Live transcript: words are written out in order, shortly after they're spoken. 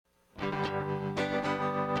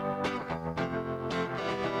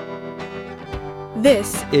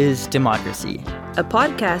This is Democracy, a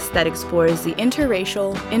podcast that explores the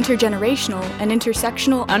interracial, intergenerational, and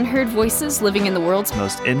intersectional unheard voices living in the world's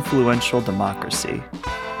most influential democracy.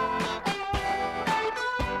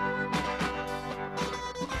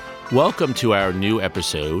 Welcome to our new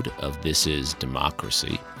episode of This is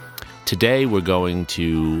Democracy. Today we're going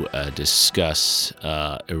to discuss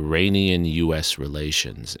Iranian-U.S.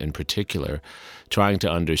 relations, in particular, trying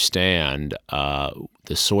to understand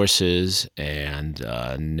the sources and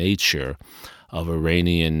nature of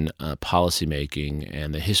Iranian policymaking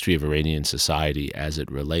and the history of Iranian society as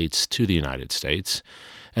it relates to the United States.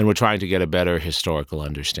 And we're trying to get a better historical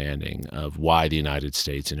understanding of why the United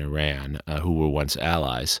States and Iran, who were once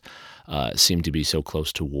allies, seem to be so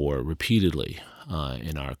close to war repeatedly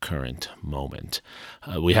in our current moment.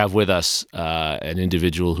 We have with us an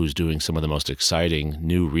individual who's doing some of the most exciting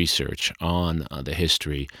new research on the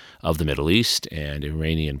history of the Middle East and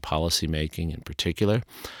Iranian policymaking in particular.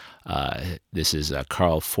 This is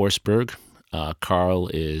Carl Forsberg. Carl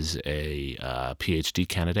is a PhD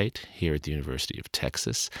candidate here at the University of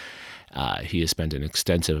Texas. He has spent an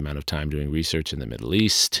extensive amount of time doing research in the Middle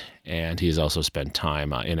East, and he has also spent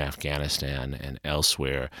time in Afghanistan and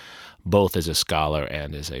elsewhere, both as a scholar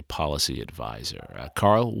and as a policy advisor.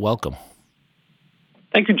 Carl, welcome.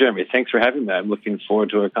 Thank you, Jeremy. Thanks for having me. I'm looking forward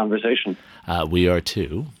to our conversation. We are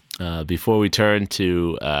too. Before we turn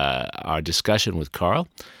to our discussion with Carl,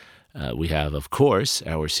 we have, of course,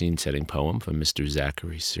 our scene-setting poem from Mr.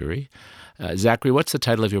 Zachary Suri. Zachary, what's the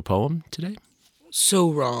title of your poem today?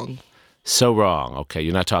 So Wrong. So Wrong. Okay,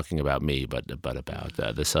 you're not talking about me, but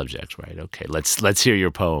about the subject, right? Okay, let's hear your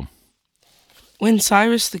poem. When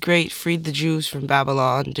Cyrus the Great freed the Jews from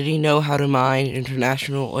Babylon, did he know how to mine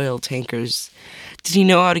international oil tankers? Did he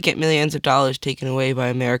know how to get millions of dollars taken away by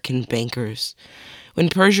American bankers? When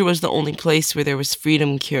Persia was the only place where there was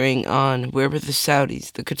freedom carrying on, where were the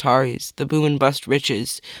Saudis, the Qataris, the boom and bust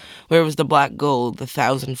riches? Where was the black gold, the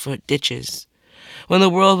 1,000-foot ditches? When the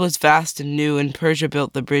world was vast and new and Persia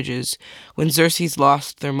built the bridges, when Xerxes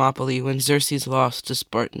lost Thermopylae, when Xerxes lost to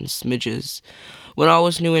Spartan smidges, when all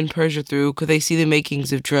was new in Persia through, could they see the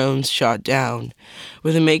makings of drones shot down?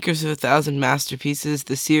 Were the makers of 1,000 masterpieces,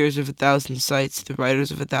 the seers of 1,000 sights, the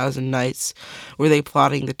writers of 1,000 nights? Were they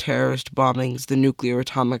plotting the terrorist bombings, the nuclear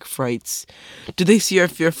atomic frights? Did they see our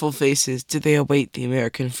fearful faces? Did they await the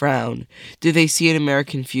American frown? Did they see an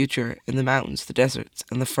American future in the mountains, the deserts,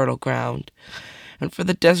 and the fertile ground? And for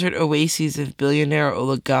the desert oases of billionaire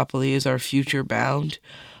oligopoly is our future bound?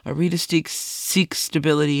 Are we to seek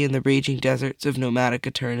stability in the raging deserts of nomadic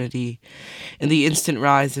eternity, in the instant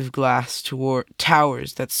rise of glass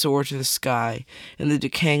towers that soar to the sky, in the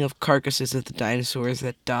decaying of carcasses of the dinosaurs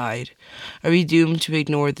that died? Are we doomed to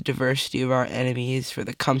ignore the diversity of our enemies for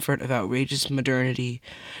the comfort of outrageous modernity,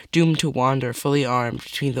 doomed to wander fully armed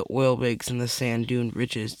between the oil rigs and the sand dune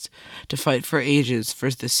ridges, to fight for ages for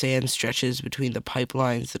the sand stretches between the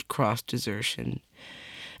pipelines that cross desertion?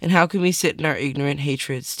 And how can we sit in our ignorant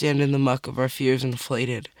hatred, stand in the muck of our fears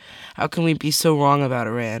inflated? How can we be so wrong about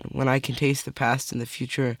Iran when I can taste the past and the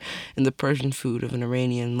future in the Persian food of an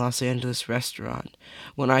Iranian Los Angeles restaurant,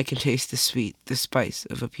 when I can taste the sweet, the spice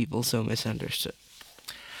of a people so misunderstood?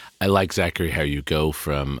 I like, Zachary, how you go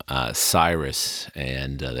from Cyrus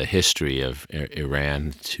and the history of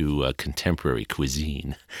Iran to contemporary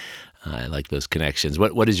cuisine. I like those connections.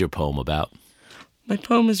 What is your poem about? My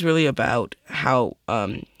poem is really about how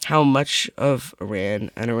much of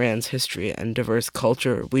Iran and Iran's history and diverse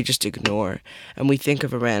culture we just ignore, and we think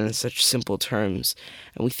of Iran in such simple terms,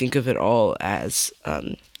 and we think of it all as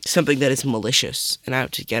something that is malicious and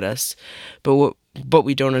out to get us, but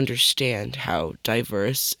we don't understand how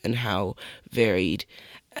diverse and how varied,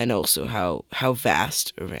 and also how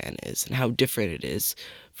vast Iran is and how different it is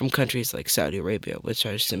from countries like Saudi Arabia, which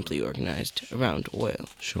are simply organized around oil.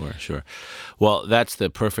 Sure. Well, that's the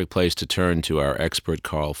perfect place to turn to our expert,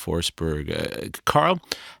 Carl Forsberg. Carl,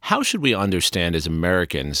 how should we understand as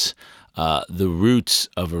Americans the roots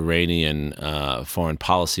of Iranian foreign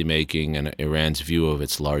policy making and Iran's view of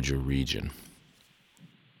its larger region?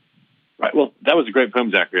 Right. Well, that was a great poem,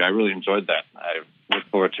 Zachary. I really enjoyed that. I look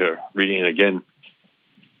forward to reading it again.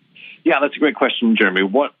 Yeah, that's a great question, Jeremy.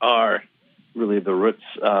 What are really the roots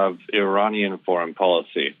of Iranian foreign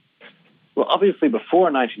policy? Well, obviously,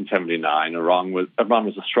 before 1979, Iran was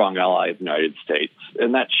a strong ally of the United States,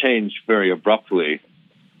 and that changed very abruptly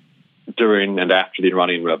during and after the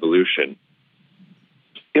Iranian Revolution.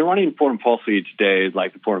 Iranian foreign policy today,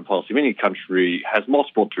 like the foreign policy of any country, has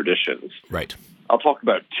multiple traditions. Right. I'll talk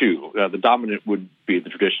about two. The dominant would be the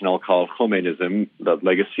tradition I'll call Khomeinism, the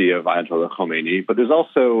legacy of Ayatollah Khomeini, but there's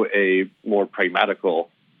also a more pragmatical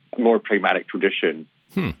a more pragmatic tradition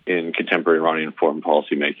in contemporary Iranian foreign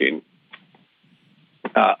policy making.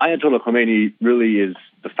 Ayatollah Khomeini really is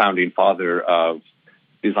the founding father of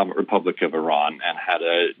the Islamic Republic of Iran and had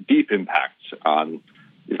a deep impact on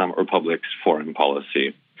the Islamic Republic's foreign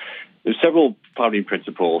policy. There's several founding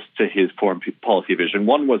principles to his foreign policy vision.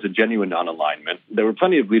 One was a genuine non-alignment. There were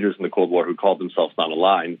plenty of leaders in the Cold War who called themselves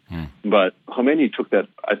non-aligned, but Khomeini took that,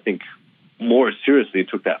 I think, more seriously,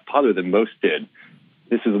 took that farther than most did.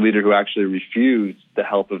 This is a leader who actually refused the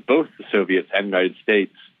help of both the Soviets and the United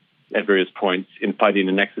States at various points in fighting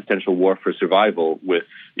an existential war for survival with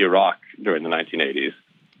Iraq during the 1980s.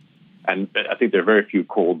 And I think there are very few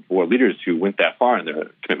Cold War leaders who went that far in their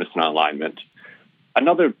commitments to non-alignment.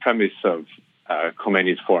 Another premise of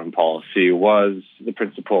Khomeini's foreign policy was the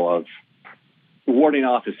principle of warding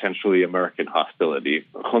off, essentially, American hostility.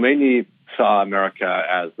 Khomeini saw America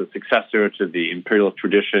as the successor to the imperialist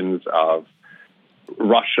traditions of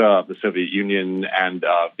Russia, of the Soviet Union, and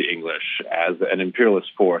of the English, as an imperialist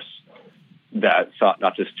force that sought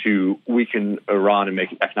not just to weaken Iran and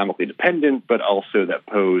make it economically dependent, but also that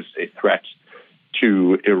posed a threat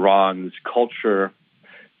to Iran's culture,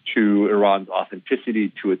 to Iran's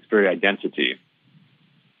authenticity, to its very identity.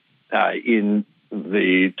 In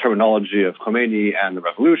the terminology of Khomeini and the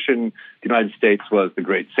revolution, the United States was the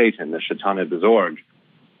great Satan, the Shaitan Bezorg,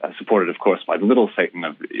 supported, of course, by the little Satan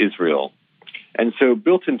of Israel. And so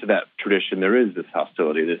built into that tradition, there is this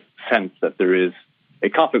hostility, this sense that there is a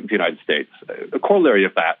conflict with the United States. A corollary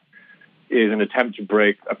of that is an attempt to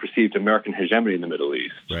break a perceived American hegemony in the Middle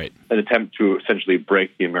East, right? An attempt to essentially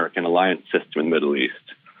break the American alliance system in the Middle East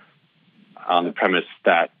on the premise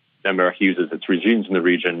that America uses its regimes in the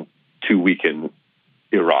region to weaken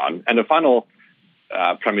Iran. And the final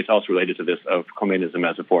premise also related to this of Khomeinism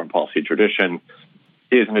as a foreign policy tradition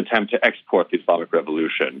is an attempt to export the Islamic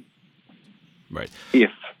Revolution. Right.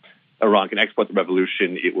 If Iran can export the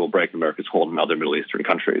revolution, it will break America's hold on other Middle Eastern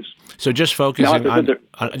countries. So just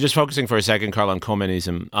focusing for a second, Carl, on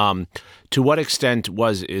Khomeinism, to what extent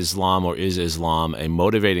was Islam or is Islam a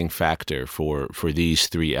motivating factor for these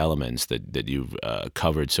three elements that you've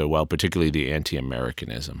covered so well, particularly the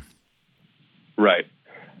anti-Americanism? Right.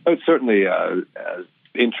 It's certainly an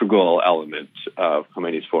integral element of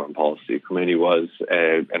Khomeini's foreign policy. Khomeini was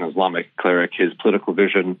an Islamic cleric. His political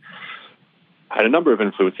vision had a number of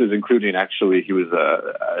influences, including actually he was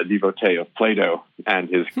a devotee of Plato, and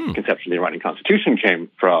his conception of the Iranian constitution came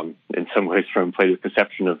from, in some ways, from Plato's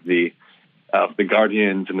conception of the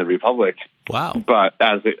guardians and the republic. Wow! But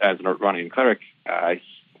as an Iranian cleric,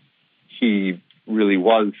 he really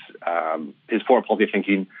was his foreign policy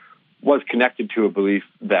thinking was connected to a belief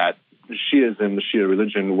that Shiism, the Shia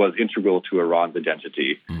religion, was integral to Iran's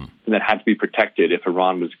identity, and that had to be protected if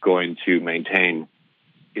Iran was going to maintain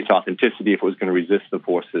its authenticity, if it was going to resist the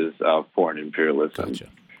forces of foreign imperialism.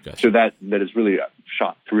 Gotcha. So that is really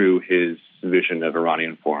shot through his vision of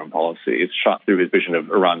Iranian foreign policy. It's shot through his vision of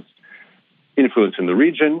Iran's influence in the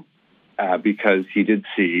region, because he did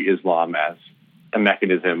see Islam as a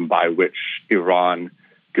mechanism by which Iran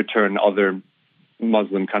could turn other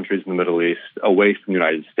Muslim countries in the Middle East away from the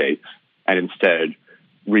United States and instead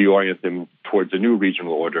reorient them towards a new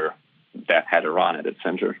regional order that had Iran at its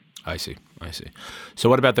center. I see. So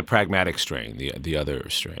what about the pragmatic strain, the other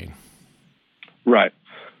strain? Right.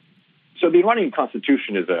 So the Iranian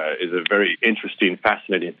constitution is a very interesting,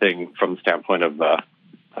 fascinating thing from the standpoint of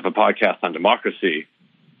a podcast on democracy,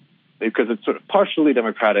 because it's sort of partially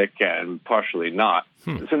democratic and partially not.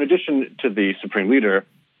 So in addition to the supreme leader,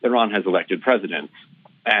 Iran has elected presidents,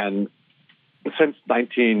 and since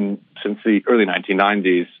the early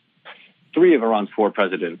 1990s, three of Iran's four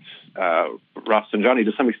presidents, Rafsanjani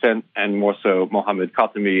to some extent, and more so Mohammad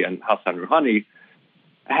Khatami and Hassan Rouhani,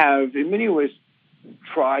 have in many ways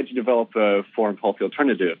tried to develop a foreign policy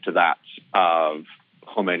alternative to that of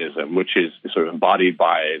Khomeinism, which is sort of embodied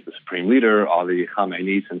by the supreme leader, Ali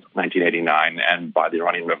Khamenei, since 1989, and by the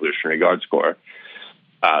Iranian Revolutionary Guards Corps.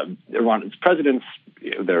 Iran's presidents,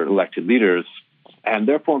 they're elected leaders, and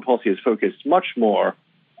their foreign policy is focused much more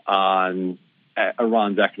on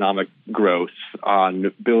Iran's economic growth,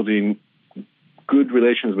 on building good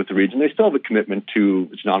relations with the region. They still have a commitment to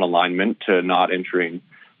non-alignment, to not entering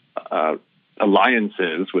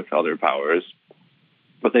alliances with other powers,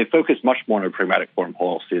 but they focus much more on a pragmatic foreign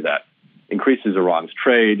policy that increases Iran's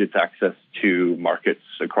trade, its access to markets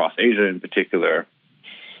across Asia in particular,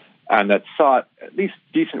 and that sought at least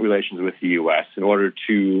decent relations with the U.S. in order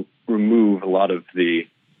to remove a lot of the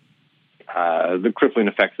crippling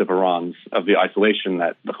effects of the isolation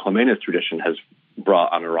that the Khomeinist tradition has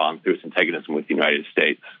brought on Iran through its antagonism with the United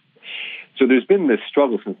States. So there's been this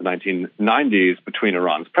struggle since the 1990s between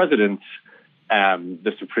Iran's presidents and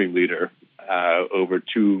the supreme leader over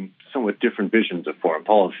two somewhat different visions of foreign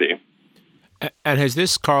policy. And has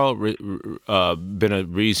this, Carl, been a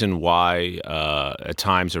reason why at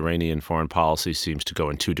times Iranian foreign policy seems to go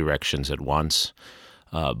in two directions at once,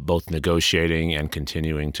 both negotiating and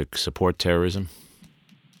continuing to support terrorism?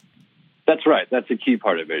 That's right. That's a key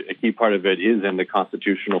part of it. A key part of it is in the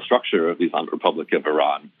constitutional structure of the Islamic Republic of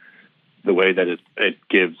Iran, the way that it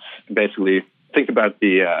gives, basically, think about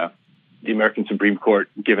the American Supreme Court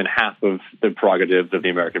given half of the prerogatives of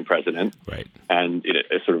the American president, right, and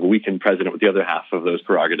a sort of weakened president with the other half of those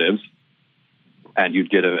prerogatives, and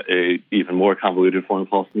you'd get a even more convoluted foreign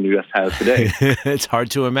policy than the U.S. has today. It's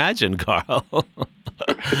hard to imagine, Carl.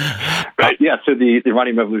 Right, yeah, so the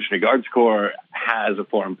Iranian Revolutionary Guards Corps has a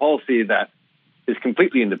foreign policy that is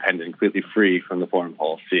completely independent, completely free from the foreign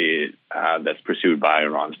policy that's pursued by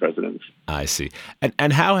Iran's presidents. I see.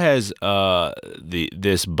 And how has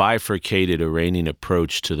this bifurcated Iranian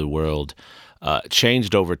approach to the world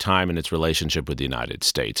changed over time in its relationship with the United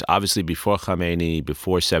States? Obviously, before Khamenei,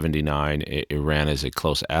 before 79, Iran is a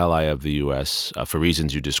close ally of the U.S. For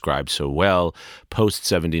reasons you described so well. Post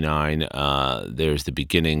 79, there's the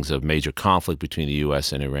beginnings of major conflict between the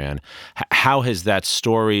U.S. and Iran. How has that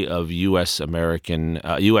story of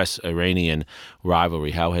U.S.-Iranian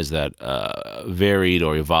rivalry, how has that varied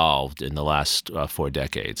or evolved in the last 4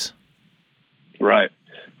 decades? Right.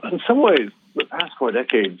 In some ways, the past 4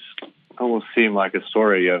 decades almost seem like a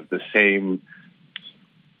story of the same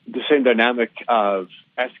dynamic of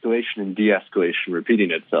escalation and de-escalation repeating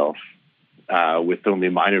itself with only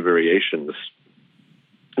minor variations.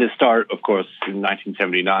 The start, of course, in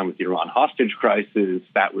 1979 with the Iran hostage crisis.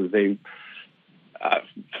 That was certainly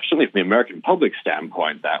from the American public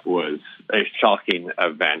standpoint, that was a shocking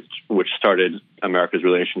event which started America's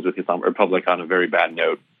relations with the Islamic Republic on a very bad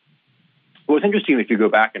note. What's interesting, if you go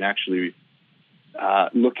back and actually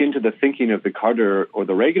look into the thinking of the Carter or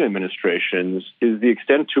the Reagan administrations, is the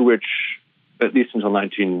extent to which, at least until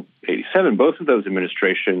 1987, both of those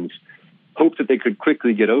administrations hoped that they could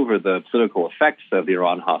quickly get over the political effects of the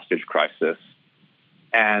Iran hostage crisis.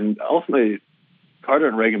 And ultimately, Carter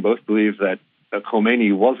and Reagan both believed that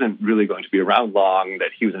Khomeini wasn't really going to be around long,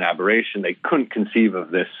 that he was an aberration. They couldn't conceive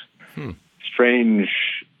of this strange,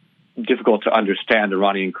 difficult to understand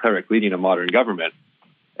Iranian cleric leading a modern government.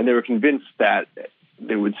 And they were convinced that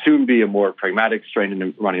there would soon be a more pragmatic strain in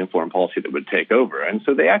Iranian foreign policy that would take over. And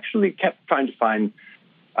so they actually kept trying to find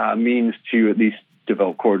means to at least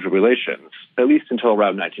develop cordial relations, at least until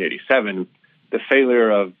around 1987. The failure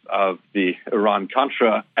of the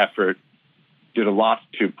Iran-Contra effort did a lot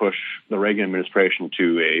to push the Reagan administration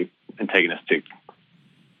to a antagonistic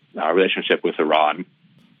relationship with Iran.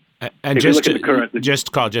 And just to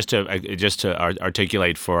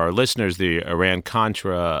articulate for our listeners, the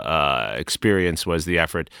Iran-Contra experience was the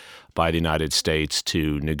effort by the United States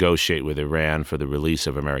to negotiate with Iran for the release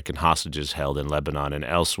of American hostages held in Lebanon and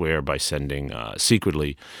elsewhere by sending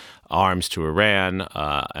secretly arms to Iran,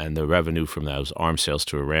 and the revenue from those arms sales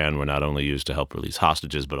to Iran were not only used to help release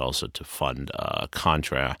hostages, but also to fund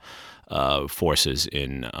Contra forces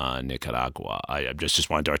in Nicaragua. I just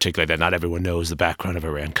wanted to articulate that. Not everyone knows the background of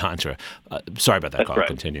Iran-Contra. Sorry about that, That's Carl. Right.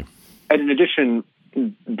 Continue. And in addition,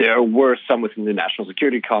 there were some within the National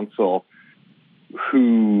Security Council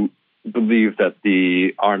who believed that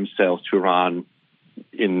the arms sales to Iran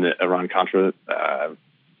in the Iran-Contra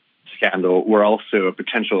scandal were also a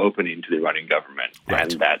potential opening to the Iranian government,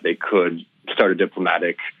 right, and that they could start a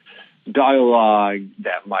diplomatic dialogue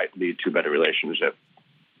that might lead to a better relationship.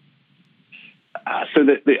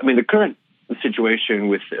 The current situation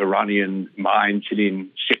with Iranian mines hitting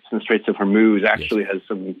ships in the Straits of Hormuz actually has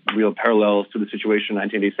some real parallels to the situation in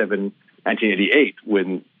 1987, 1988,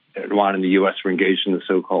 when Iran and the U.S. were engaged in the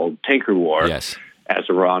so-called tanker war, as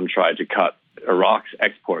Iran tried to cut Iraq's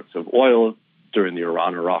exports of oil during the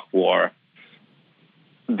Iran-Iraq war.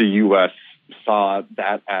 The U.S. saw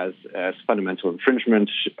that as a fundamental infringement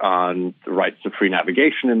on the rights of free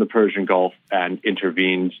navigation in the Persian Gulf and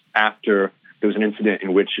intervened after there was an incident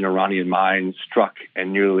in which an Iranian mine struck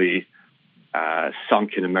and nearly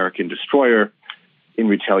sunk an American destroyer. In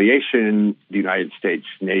retaliation, the United States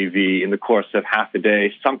Navy, in the course of half a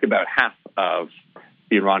day, sunk about half of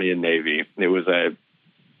the Iranian Navy. It was a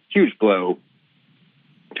huge blow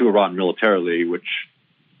to Iran militarily, which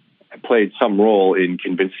played some role in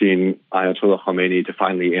convincing Ayatollah Khomeini to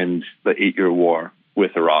finally end the 8-year war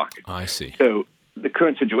with Iraq. I see. So the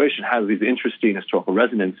current situation has these interesting historical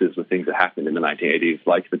resonances with things that happened in the 1980s,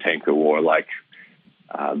 like the tanker war, like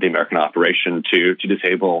the American operation to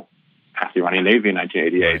disable half the Iranian Navy in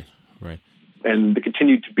 1988. Right. And there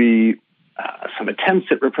continued to be some attempts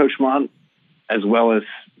at rapprochement, as well as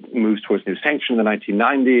moves towards new sanctions in the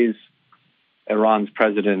 1990s. Iran's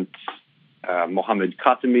president, Mohammad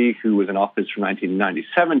Khatami, who was in office from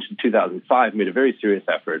 1997 to 2005, made a very serious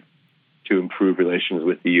effort to improve relations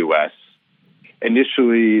with the U.S.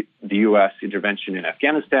 Initially, the U.S. intervention in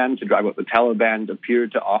Afghanistan to drive out the Taliban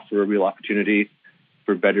appeared to offer a real opportunity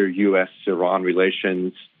for better U.S.-Iran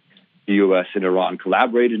relations. The U.S. and Iran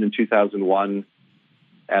collaborated in 2001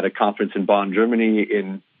 at a conference in Bonn, Germany,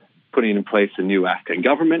 in putting in place a new Afghan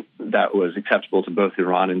government that was acceptable to both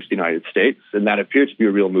Iran and the United States, and that appeared to be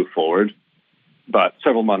a real move forward. But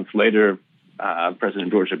several months later,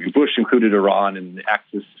 President George W. Bush included Iran in the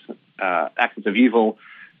axis of evil,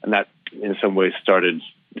 and that in some ways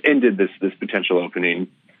ended this potential opening.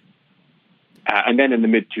 And then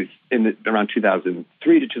around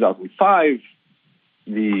 2003 to 2005,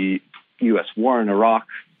 the U.S. war in Iraq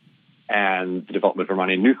and the development of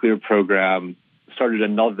Iranian nuclear program started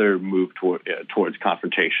another move towards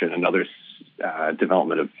confrontation, another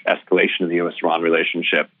development of escalation in the U.S.-Iran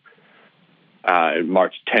relationship. It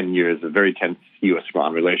marked 10 years of very tense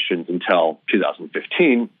U.S.-Iran relations until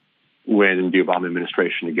 2015, when the Obama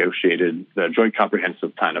administration negotiated the Joint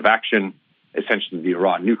Comprehensive Plan of Action, essentially the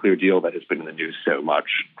Iran nuclear deal that has been in the news so much,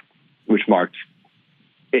 which marked,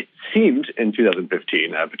 it seemed, in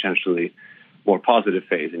 2015, a potentially more positive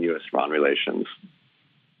phase in U.S.-Iran relations.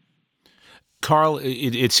 Carl,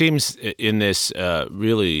 it seems in this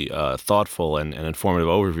really thoughtful and informative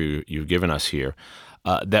overview you've given us here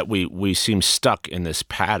that we seem stuck in this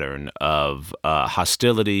pattern of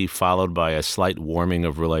hostility followed by a slight warming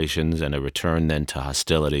of relations and a return then to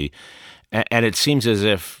hostility. And it seems as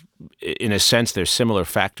if, in a sense, there's similar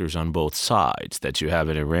factors on both sides, that you have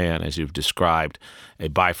in Iran, as you've described, a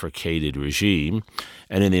bifurcated regime,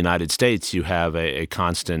 and in the United States you have a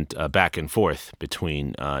constant back and forth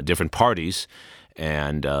between different parties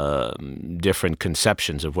and different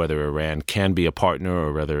conceptions of whether Iran can be a partner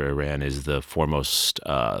or whether Iran is the foremost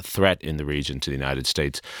threat in the region to the United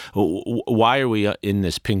States. Why are we in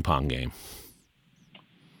this ping-pong game?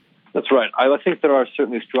 That's right. I think there are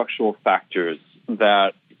certainly structural factors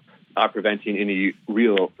that are preventing any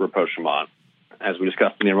real rapprochement. As we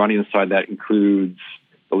discussed on the Iranian side, that includes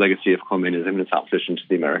the legacy of Khomeiniism and its opposition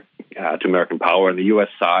to American power. On the U.S.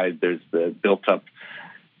 side, there's the built-up,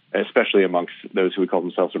 especially amongst those who would call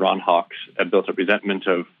themselves Iran hawks, a built-up resentment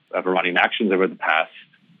of Iranian actions over the past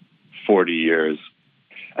 40 years.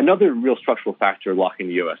 Another real structural factor locking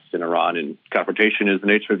the U.S. and Iran in confrontation is the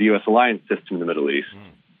nature of the U.S. alliance system in the Middle East.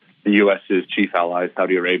 The U.S.'s chief allies,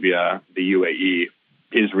 Saudi Arabia, the UAE,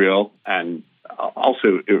 Israel, and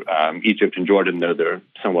also Egypt and Jordan, though they're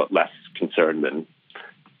somewhat less concerned than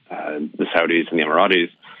the Saudis and the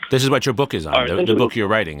Emiratis. This is what your book is on. The book you're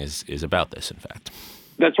writing is about this, in fact.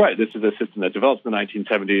 That's right. This is a system that developed in the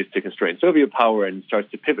 1970s to constrain Soviet power and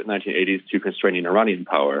starts to pivot in the 1980s to constraining Iranian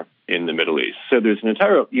power in the Middle East. So there's an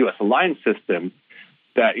entire U.S. alliance system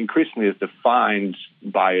that increasingly is defined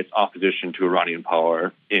by its opposition to Iranian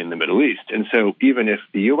power in the Middle East. And so even if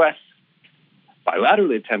the U.S.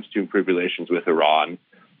 bilaterally attempts to improve relations with Iran,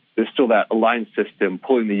 there's still that alliance system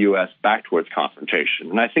pulling the U.S. back towards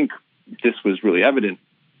confrontation. And I think this was really evident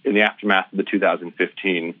in the aftermath of the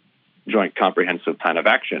 2015 Joint Comprehensive Plan of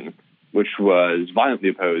Action, which was violently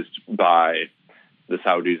opposed by the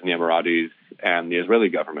Saudis and the Emiratis and the Israeli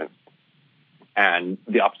government. And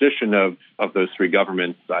the opposition of those three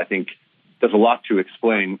governments, I think, does a lot to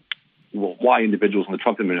explain why individuals in the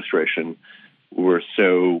Trump administration were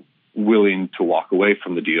so willing to walk away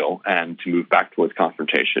from the deal and to move back towards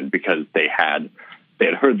confrontation, because they had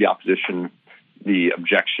heard the opposition, the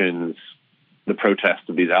objections, the protests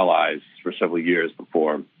of these allies for several years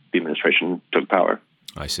before the administration took power.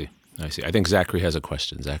 I see. I think Zachary has a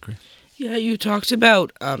question. Zachary? Yeah, you talked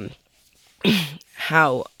about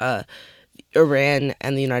how Iran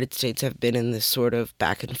and the United States have been in this sort of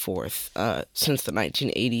back and forth since the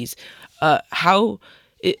 1980s.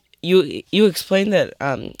 You explained that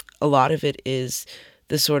a lot of it is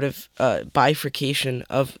the sort of bifurcation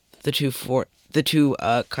of the two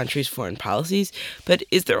countries' foreign policies, but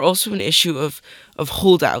is there also an issue of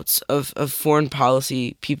holdouts of foreign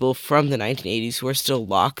policy people from the 1980s who are still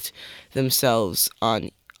locked themselves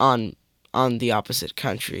on the opposite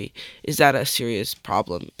country? Is that a serious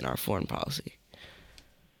problem in our foreign policy?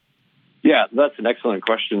 Yeah, that's an excellent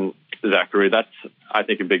question, Zachary. That's, I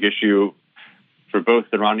think, a big issue for both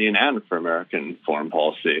Iranian and for American foreign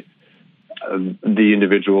policy. The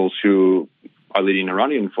individuals who are leading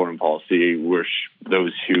Iranian foreign policy were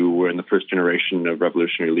those who were in the first generation of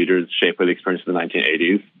revolutionary leaders shaped by the experience of the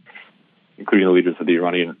 1980s. including the leaders of the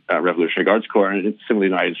Iranian Revolutionary Guards Corps, and it's similarly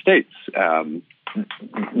the United States. The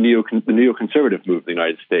neoconservative movement in the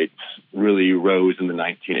United States really rose in the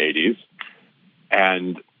 1980s,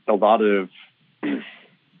 and a lot of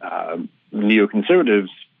neoconservatives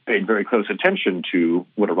paid very close attention to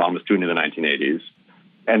what Iran was doing in the 1980s,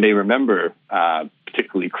 and they remember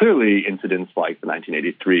particularly clearly incidents like the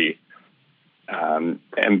 1983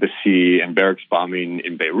 embassy and barracks bombing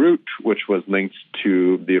in Beirut, which was linked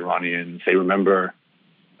to the Iranians. They remember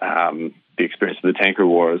the experience of the tanker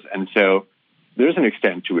wars, and so there's an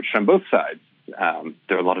extent to which on both sides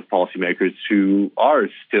there are a lot of policymakers who are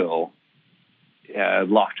still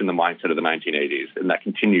locked in the mindset of the 1980s, and that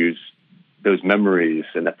continues. Those memories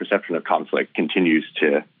and that perception of conflict continues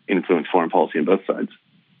to influence foreign policy on both sides.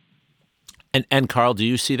 And Carl, do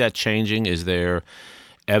you see that changing? Is there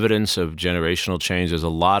evidence of generational change? There's a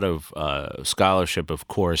lot of scholarship, of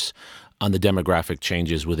course, on the demographic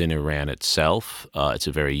changes within Iran itself. It's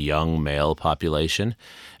a very young male population.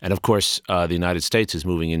 And of course, the United States is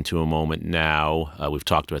moving into a moment now, we've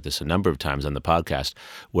talked about this a number of times on the podcast,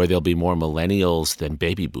 where there'll be more millennials than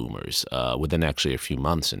baby boomers within actually a few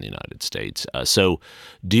months in the United States. So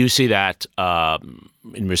do you see that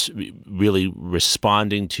really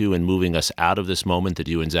responding to and moving us out of this moment that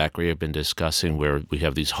you and Zachary have been discussing, where we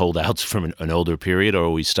have these holdouts from an older period, or are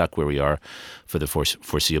we stuck where we are for the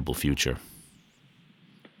foreseeable future?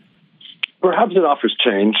 Perhaps it offers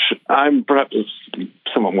change. I'm perhaps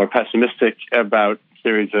somewhat more pessimistic about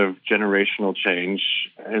theories of generational change,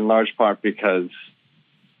 in large part because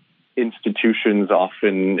institutions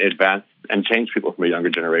often advance and change people from a younger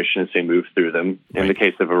generation as they move through them. Right. In the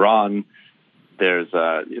case of Iran, there's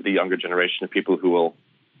the younger generation of people who will,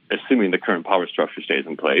 assuming the current power structure stays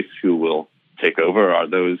in place, who will take over are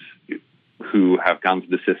those who have gone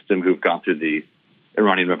through the system, who've gone through the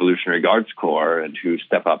Iranian Revolutionary Guards Corps, and who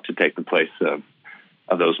step up to take the place of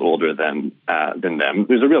those older than them.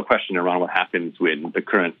 There's a real question in Iran what happens when the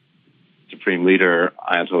current supreme leader,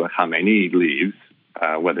 Ayatollah Khamenei, leaves,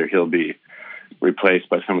 whether he'll be replaced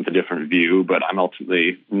by someone with a different view, but I'm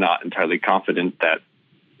ultimately not entirely confident that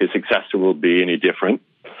his successor will be any different.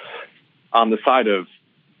 On the side of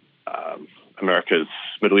America's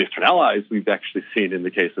Middle Eastern allies, we've actually seen in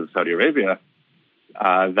the case of Saudi Arabia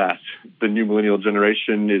that the new millennial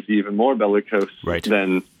generation is even more bellicose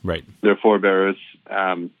than their forebears.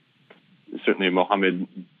 Certainly, Mohammed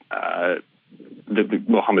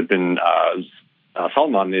bin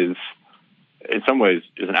Salman is, in some ways,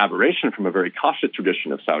 is an aberration from a very cautious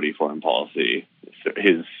tradition of Saudi foreign policy.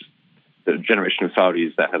 The generation of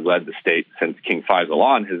Saudis that have led the state since King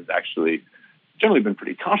Faisal has actually generally been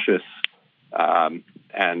pretty cautious,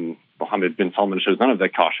 and Mohammed bin Salman shows none of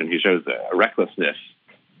that caution. He shows a recklessness.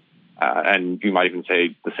 And you might even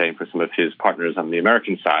say the same for some of his partners on the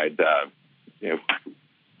American side. Mr.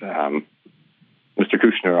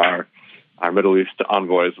 Kushner, our Middle East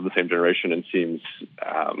envoy, is of the same generation and seems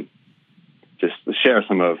just to share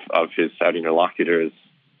some of his Saudi interlocutors'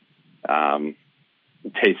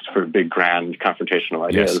 taste for big, grand, confrontational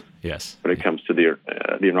ideas when it comes to the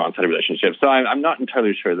Iran-Saudi relationship. So I'm not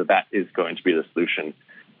entirely sure that is going to be the solution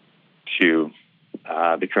to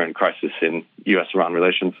the current crisis in U.S.-Iran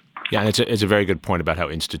relations. Yeah, and it's a very good point about how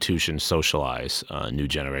institutions socialize new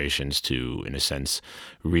generations to, in a sense,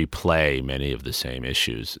 replay many of the same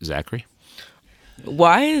issues. Zachary?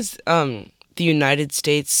 Why is the United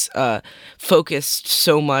States focused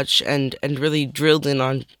so much and really drilled in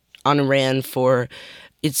on Iran for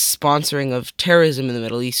its sponsoring of terrorism in the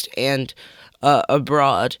Middle East and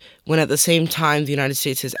abroad, when at the same time the United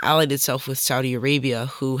States has allied itself with Saudi Arabia,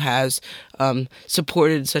 who has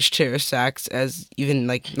supported such terrorist acts as even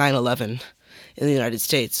like 9/11 in the United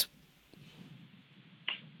States?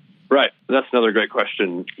 Right. That's another great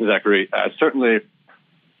question, Zachary. Certainly,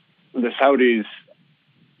 the Saudis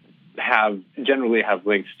generally have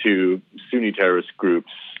links to Sunni terrorist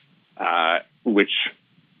groups, which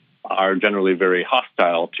are generally very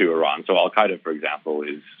hostile to Iran. So Al-Qaeda, for example,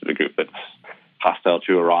 is a group that's hostile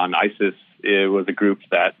to Iran. ISIS was a group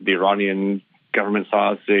that the Iranian government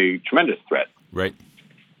saw as a tremendous threat. Right.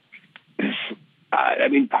 I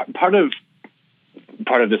mean, part of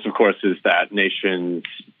this, of course, is that nations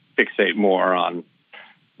fixate more on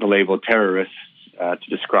the label terrorists to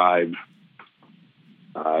describe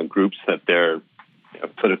groups that they're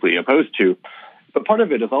politically opposed to. But part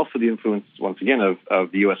of it is also the influence, once again,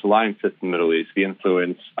 of the U.S. alliances in the Middle East, the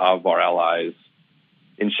influence of our allies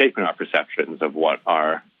in shaping our perceptions of what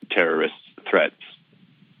are terrorist threats.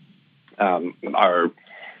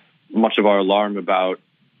 Much of our alarm about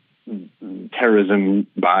terrorism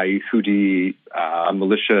by Houthi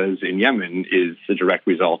militias in Yemen is the direct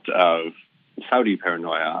result of Saudi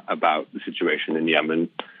paranoia about the situation in Yemen.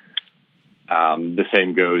 The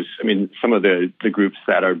same goes, some of the groups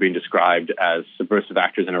that are being described as subversive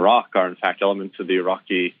actors in Iraq are in fact elements of the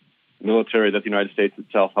Iraqi military that the United States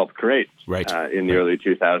itself helped create in the early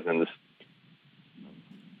 2000s.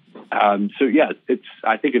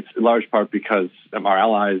 I think it's in large part because our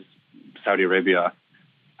allies, Saudi Arabia,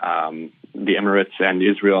 the Emirates, and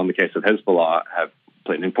Israel, in the case of Hezbollah, have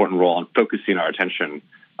played an important role in focusing our attention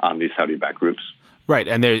on these Saudi-backed groups. Right,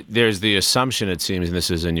 and there's the assumption, it seems, and this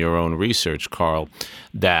is in your own research, Carl,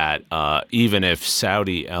 that even if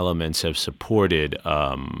Saudi elements have supported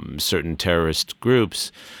certain terrorist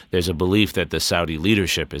groups, there's a belief that the Saudi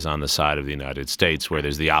leadership is on the side of the United States, where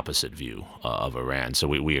there's the opposite view of Iran. So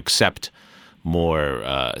we accept more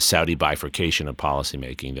Saudi bifurcation of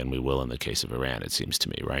policymaking than we will in the case of Iran, it seems to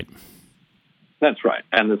me, right? That's right,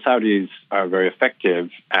 and the Saudis are very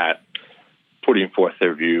effective at putting forth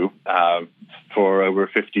their view. For over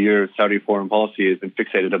 50 years, Saudi foreign policy has been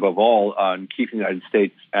fixated above all on keeping the United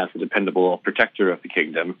States as a dependable protector of the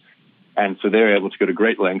kingdom. And so they're able to go to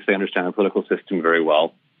great lengths. They understand the political system very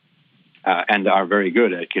well and are very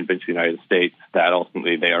good at convincing the United States that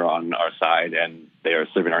ultimately they are on our side and they are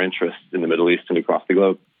serving our interests in the Middle East and across the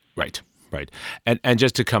globe. Right. Right. And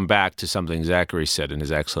just to come back to something Zachary said in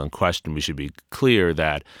his excellent question, we should be clear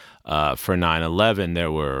that for 9/11,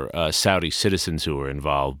 there were Saudi citizens who were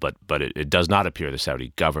involved, but it does not appear the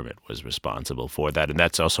Saudi government was responsible for that. And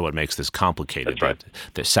that's also what makes this complicated. That's right.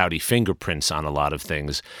 The Saudi fingerprints on a lot of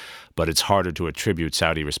things, but it's harder to attribute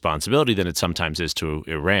Saudi responsibility than it sometimes is to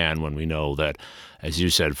Iran when we know that, as you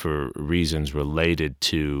said, for reasons related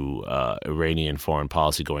to Iranian foreign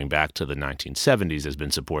policy going back to the 1970s, there's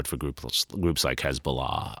been support for groups like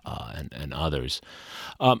Hezbollah and others.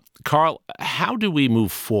 Carl, how do we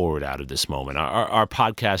move forward out of this moment? Our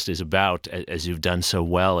podcast is about, as you've done so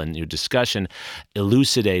well in your discussion,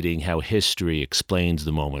 elucidating how history explains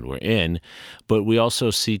the moment we're in, but we also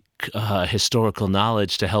seek historical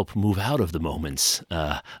knowledge to help move out of the moments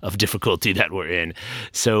of difficulty that we're in.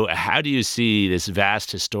 So how do you see this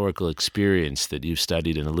vast historical experience that you've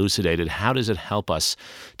studied and elucidated? How does it help us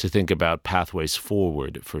to think about pathways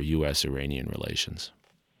forward for U.S.-Iranian relations?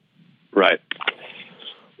 Right.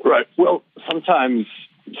 Well, sometimes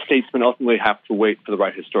statesmen ultimately have to wait for the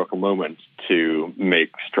right historical moment to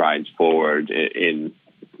make strides forward in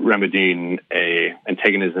remedying an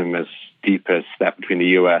antagonism as deep as that between the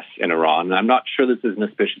U.S. and Iran. And I'm not sure this is an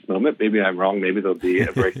auspicious moment. Maybe I'm wrong. Maybe there'll be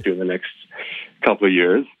a breakthrough in the next couple of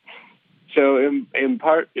years. So in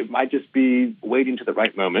part, it might just be waiting to the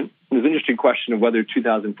right moment. There's an interesting question of whether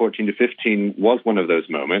 2014 to 15 was one of those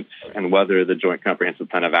moments and whether the Joint Comprehensive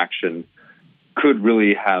Plan of Action could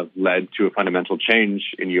really have led to a fundamental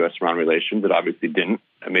change in U.S.-Iran relations. It obviously didn't,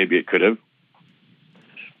 and maybe it could have.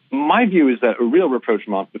 My view is that a real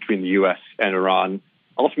rapprochement between the U.S. and Iran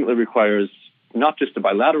ultimately requires not just a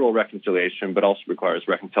bilateral reconciliation, but also requires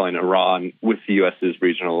reconciling Iran with the U.S.'s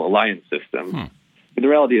regional alliance system. The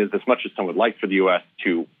reality is, as much as some would like for the U.S.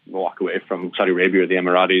 to walk away from Saudi Arabia or the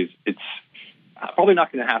Emiratis, it's probably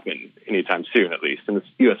not going to happen anytime soon, at least. And the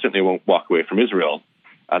U.S. certainly won't walk away from Israel.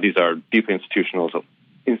 These are deeply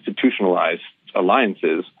institutionalized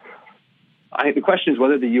alliances. I think the question is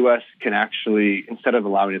whether the U.S. can actually, instead of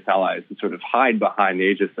allowing its allies to sort of hide behind the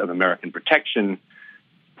aegis of American protection,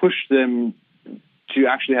 push them to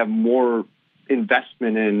actually have more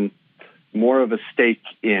investment in, more of a stake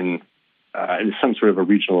in some sort of a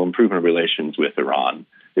regional improvement of relations with Iran.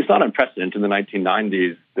 It's not unprecedented. In the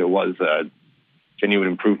 1990s, there was a genuine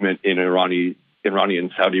improvement in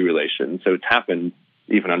Iranian-Saudi relations. So it's happened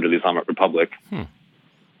even under the Islamic Republic.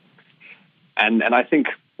 And I think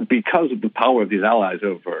because of the power of these allies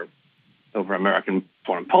over American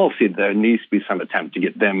foreign policy, there needs to be some attempt to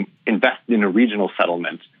get them invested in a regional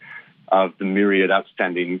settlement of the myriad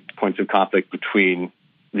outstanding points of conflict between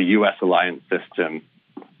the U.S. alliance system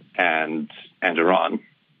and Iran.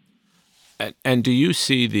 And do you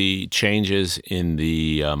see the changes in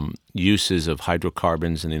the uses of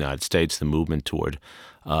hydrocarbons in the United States, the movement toward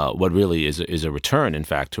what really is a return, in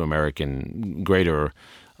fact, to American greater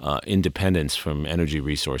independence from energy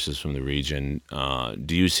resources from the region?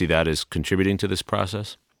 Do you see that as contributing to this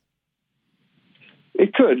process?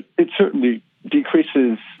 It could. It certainly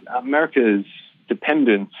decreases America's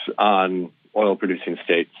dependence on oil-producing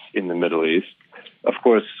states in the Middle East. Of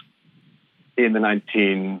course, in the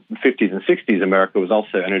 1950s and 60s, America was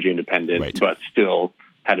also energy independent, right, but still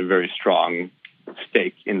had a very strong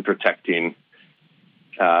stake in protecting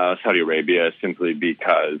Saudi Arabia simply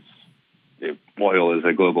because oil is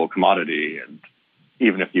a global commodity. And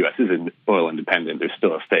even if the U.S. is oil independent, there's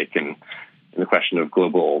still a stake in in the question of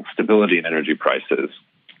global stability and energy prices.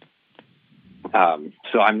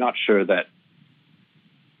 So I'm not sure that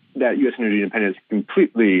U.S. energy independence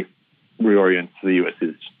completely reorients the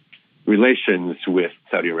U.S.'s relations with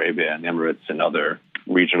Saudi Arabia and Emirates and other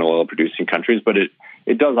regional oil-producing countries, but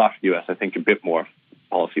it does offer the U.S., I think, a bit more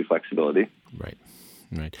policy flexibility. Right.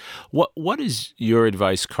 Right. What is your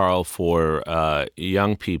advice, Carl, for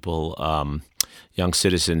young people, young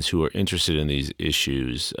citizens who are interested in these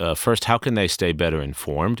issues? First, how can they stay better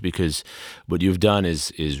informed? Because what you've done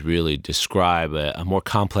is really describe a more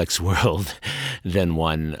complex world than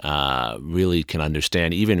one really can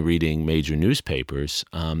understand, even reading major newspapers.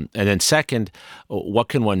 And then second, what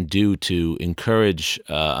can one do to encourage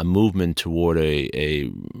a movement toward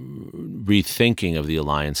a rethinking of the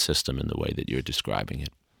alliance system in the way that you're describing it?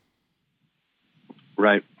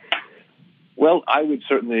 Right. Well, I would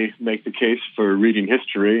certainly make the case for reading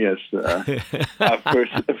history as a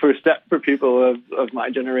first step for people of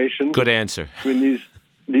my generation. Good answer. I mean,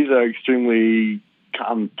 these are extremely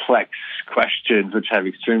complex questions which have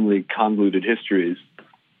extremely convoluted histories,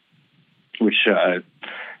 which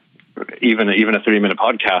even a 30-minute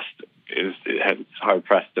podcast is hard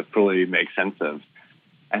pressed to fully make sense of.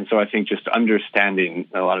 And so I think just understanding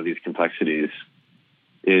a lot of these complexities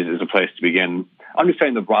is a place to begin.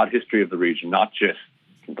 Understanding the broad history of the region, not just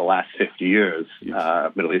the last 50 years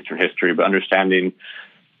of Middle Eastern history, but understanding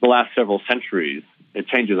the last several centuries. It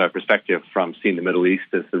changes our perspective from seeing the Middle East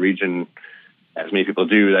as the region, as many people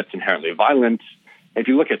do, that's inherently violent. If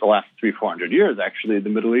you look at the last 300-400 years, actually, the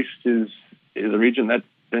Middle East is a region that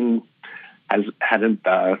has had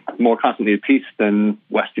more constantly at peace than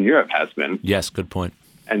Western Europe has been. Yes, good point.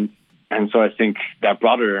 And so I think that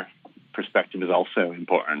broader perspective is also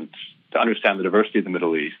important to understand the diversity of the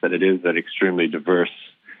Middle East, that it is an extremely diverse,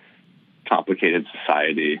 complicated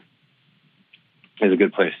society, is a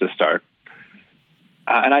good place to start.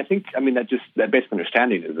 And I think, that basic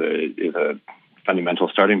understanding is a fundamental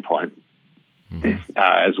starting point,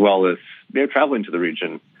 as well as traveling to the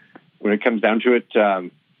region. When it comes down to it,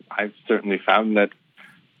 I've certainly found that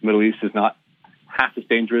the Middle East is not half as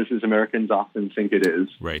dangerous as Americans often think it is.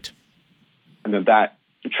 Right. And that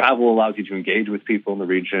travel allows you to engage with people in the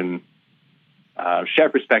region, share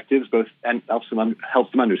perspectives, and helps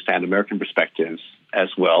them understand American perspectives as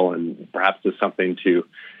well, and perhaps there's something to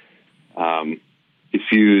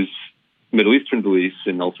diffuse Middle Eastern beliefs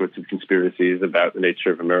in all sorts of conspiracies about the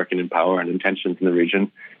nature of American power and intentions in the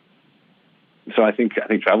region. So I think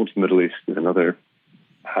travel to the Middle East is another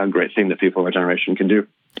great thing that people of our generation can do.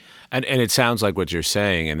 And it sounds like what you're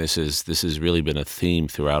saying, and this has really been a theme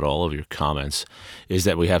throughout all of your comments, is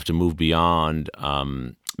that we have to move beyond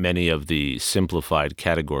many of the simplified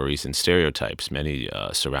categories and stereotypes, many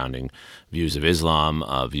surrounding views of Islam,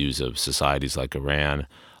 views of societies like Iran,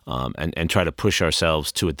 and try to push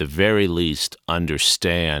ourselves to, at the very least,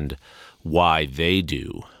 understand why they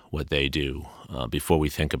do what they do before we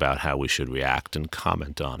think about how we should react and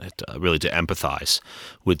comment on it, really to empathize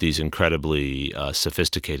with these incredibly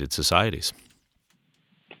sophisticated societies.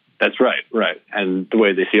 That's right. And the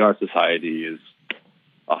way they see our society is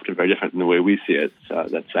often very different than the way we see it.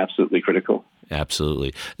 That's absolutely critical.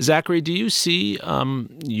 Absolutely. Zachary, do you see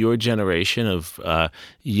your generation of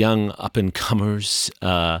young up-and-comers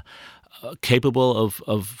capable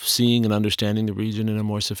of seeing and understanding the region in a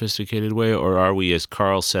more sophisticated way, or are we, as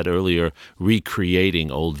Carl said earlier,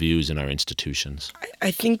 recreating old views in our institutions?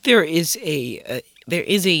 I think there is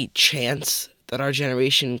a chance that our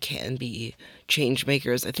generation can be change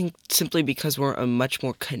makers. I think simply because we're a much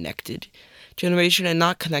more connected generation, and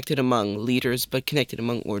not connected among leaders, but connected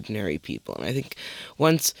among ordinary people. And I think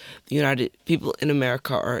once the United people in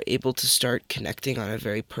America are able to start connecting on a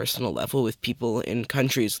very personal level with people in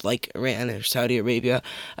countries like Iran or Saudi Arabia,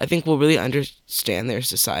 I think we'll really understand their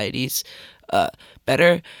societies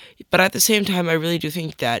better. But at the same time, I really do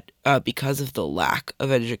think that because of the lack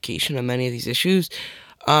of education on many of these issues,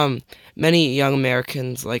 many young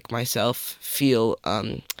Americans like myself feel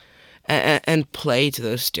and play to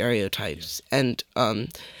those stereotypes, and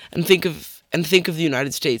think of the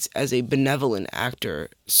United States as a benevolent actor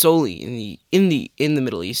solely in the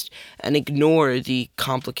Middle East, and ignore the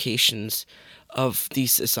complications of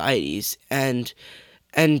these societies, and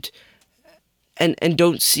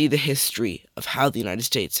don't see the history of how the United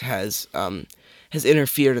States has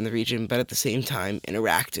interfered in the region, but at the same time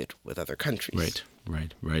interacted with other countries. Right.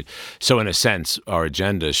 Right. So in a sense, our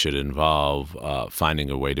agenda should involve finding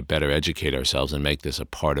a way to better educate ourselves and make this a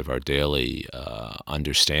part of our daily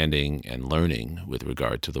understanding and learning with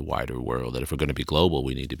regard to the wider world. That if we're going to be global,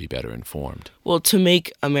 we need to be better informed. Well, to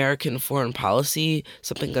make American foreign policy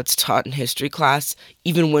something that's taught in history class,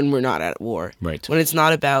 even when we're not at war. Right. When it's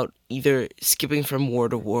not about either skipping from war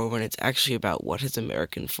to war, when it's actually about what has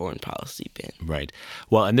American foreign policy been. Right.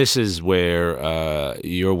 Well, and this is where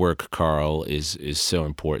your work, Carl, is so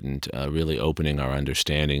important, really opening our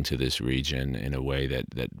understanding to this region in a way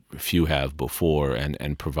that few have before,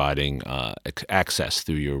 and providing access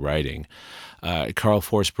through your writing. Carl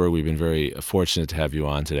Forsberg, we've been very fortunate to have you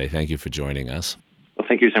on today. Thank you for joining us. Well,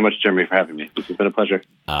 thank you so much, Jeremy, for having me. This has been a pleasure.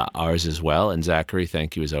 Ours as well. And Zachary,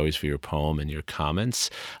 thank you as always for your poem and your comments.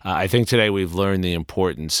 I think today we've learned the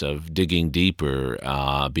importance of digging deeper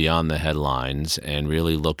beyond the headlines and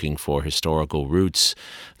really looking for historical roots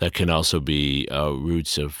that can also be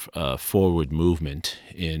roots of forward movement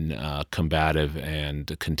in combative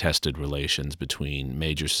and contested relations between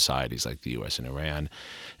major societies like the U.S. and Iran.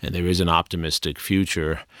 And there is an optimistic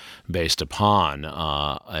future based upon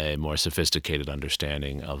a more sophisticated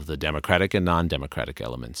understanding of the democratic and non-democratic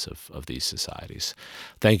elements of these societies.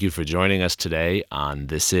 Thank you for joining us today on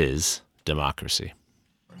This Is Democracy.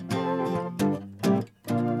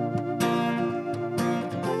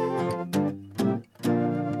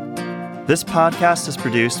 This podcast is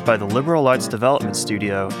produced by the Liberal Arts Development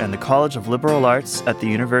Studio and the College of Liberal Arts at the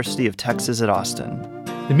University of Texas at Austin.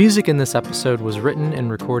 The music in this episode was written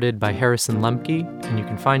and recorded by Harrison Lemke, and you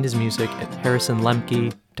can find his music at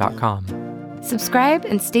harrisonlemke.com. Subscribe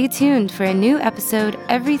and stay tuned for a new episode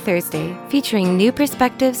every Thursday featuring new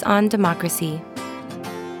perspectives on democracy.